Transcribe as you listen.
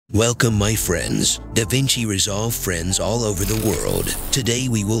Welcome my friends, DaVinci Resolve friends all over the world. Today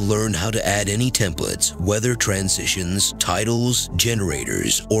we will learn how to add any templates, whether transitions, titles,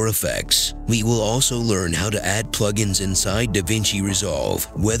 generators, or effects. We will also learn how to add plugins inside DaVinci Resolve,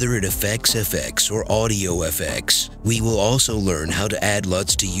 whether it affects FX or audio effects. We will also learn how to add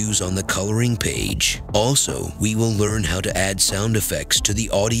Luts to use on the coloring page. Also, we will learn how to add sound effects to the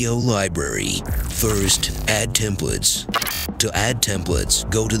audio library. First, add templates. To add templates,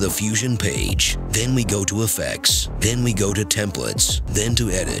 go to the Fusion page, then we go to Effects, then we go to Templates, then to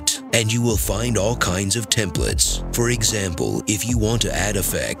Edit, and you will find all kinds of templates. For example, if you want to add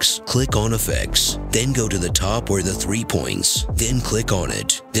effects, click on Effects, then go to the top where the 3 points, then click on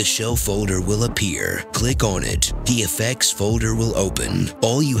it. The Show folder will appear. Click on it. The Effects folder will open.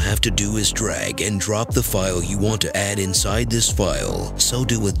 All you have to do is drag and drop the file you want to add inside this file. So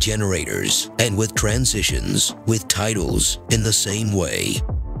do with generators, and with transitions, with titles, in the same way.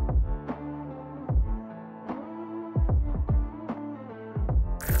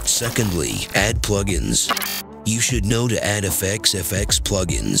 Secondly, add plugins. You should know to add FX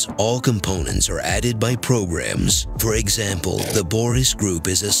plugins. All components are added by programs. For example, the Boris Group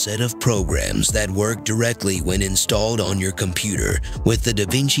is a set of programs that work directly when installed on your computer with the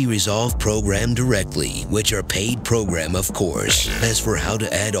DaVinci Resolve program directly, which are paid program of course. As for how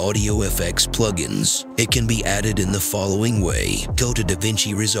to add audio effects plugins, it can be added in the following way. Go to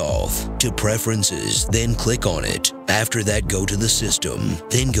DaVinci Resolve, to Preferences, then click on it. After that, go to the System,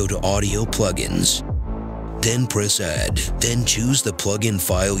 then go to Audio Plugins. Then press Add, then choose the plugin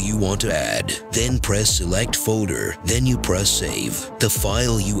file you want to add, then press Select Folder, then you press Save. The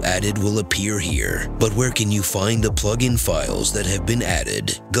file you added will appear here. But where can you find the plugin files that have been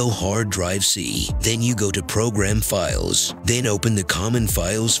added? Go Hard Drive C, then you go to Program Files, then open the Common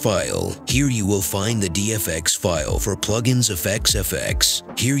Files file. Here you will find the DFX file for plugins FX.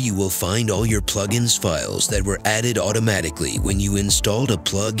 Here you will find all your plugins files that were added automatically when you installed a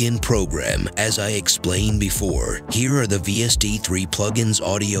plugin program, as I explained before. Here are the VST3 plugins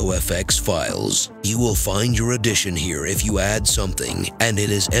audio FX files. You will find your addition here if you add something, and it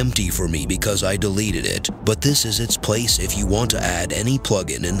is empty for me because I deleted it, but this is its place if you want to add any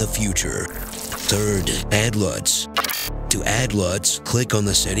plugin in the future. Third, add Luts. To add Luts, click on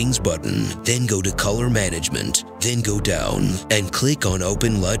the Settings button, then go to Color Management, then go down and click on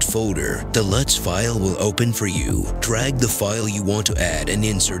Open LUT folder. The Luts file will open for you. Drag the file you want to add and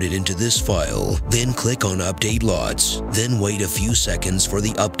insert it into this file. Then click on Update Luts. Then wait a few seconds for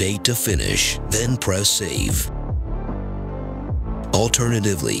the update to finish. Then press Save.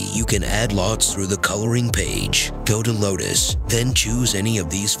 Alternatively, you can add Luts through the coloring page. Go to Lotus, then choose any of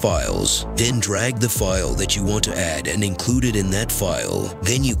these files. Then drag the file that you want to add and include it in that file.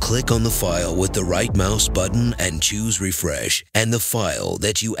 Then you click on the file with the right mouse button and choose Refresh, and the file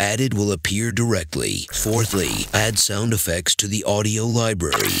that you added will appear directly. Fourthly, add sound effects to the audio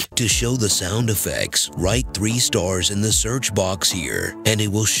library. To show the sound effects, write 3 stars in the search box here, and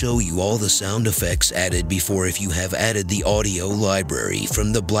it will show you all the sound effects added before if you have added the audio library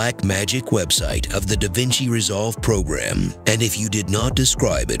from the Black Magic website of the DaVinci Resolve program. And if you did not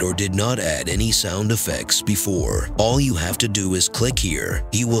describe it or did not add any sound effects before, all you have to do is click here.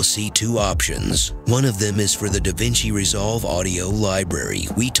 You will see 2 options. One of them is for the DaVinci Resolve audio library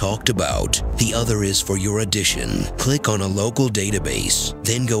we talked about. The other is for your addition. Click on a local database,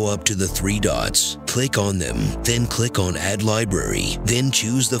 then go up to the 3 dots. Click on them, then click on Add Library, then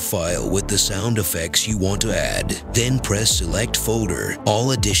choose the file with the sound effects you want to add. Then press Select Folder.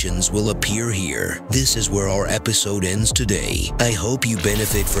 All additions will appear here. This is where our episode ends today. I hope you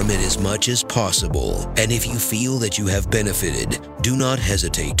benefit from it as much as possible. And if you feel that you have benefited, do not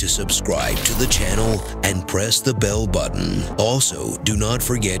hesitate to subscribe to the channel and press the bell button. Also, do not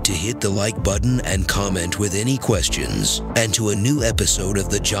forget to hit the like button and comment with any questions. And to a new episode of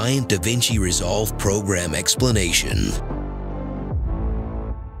the Giant DaVinci Resolve program explanation.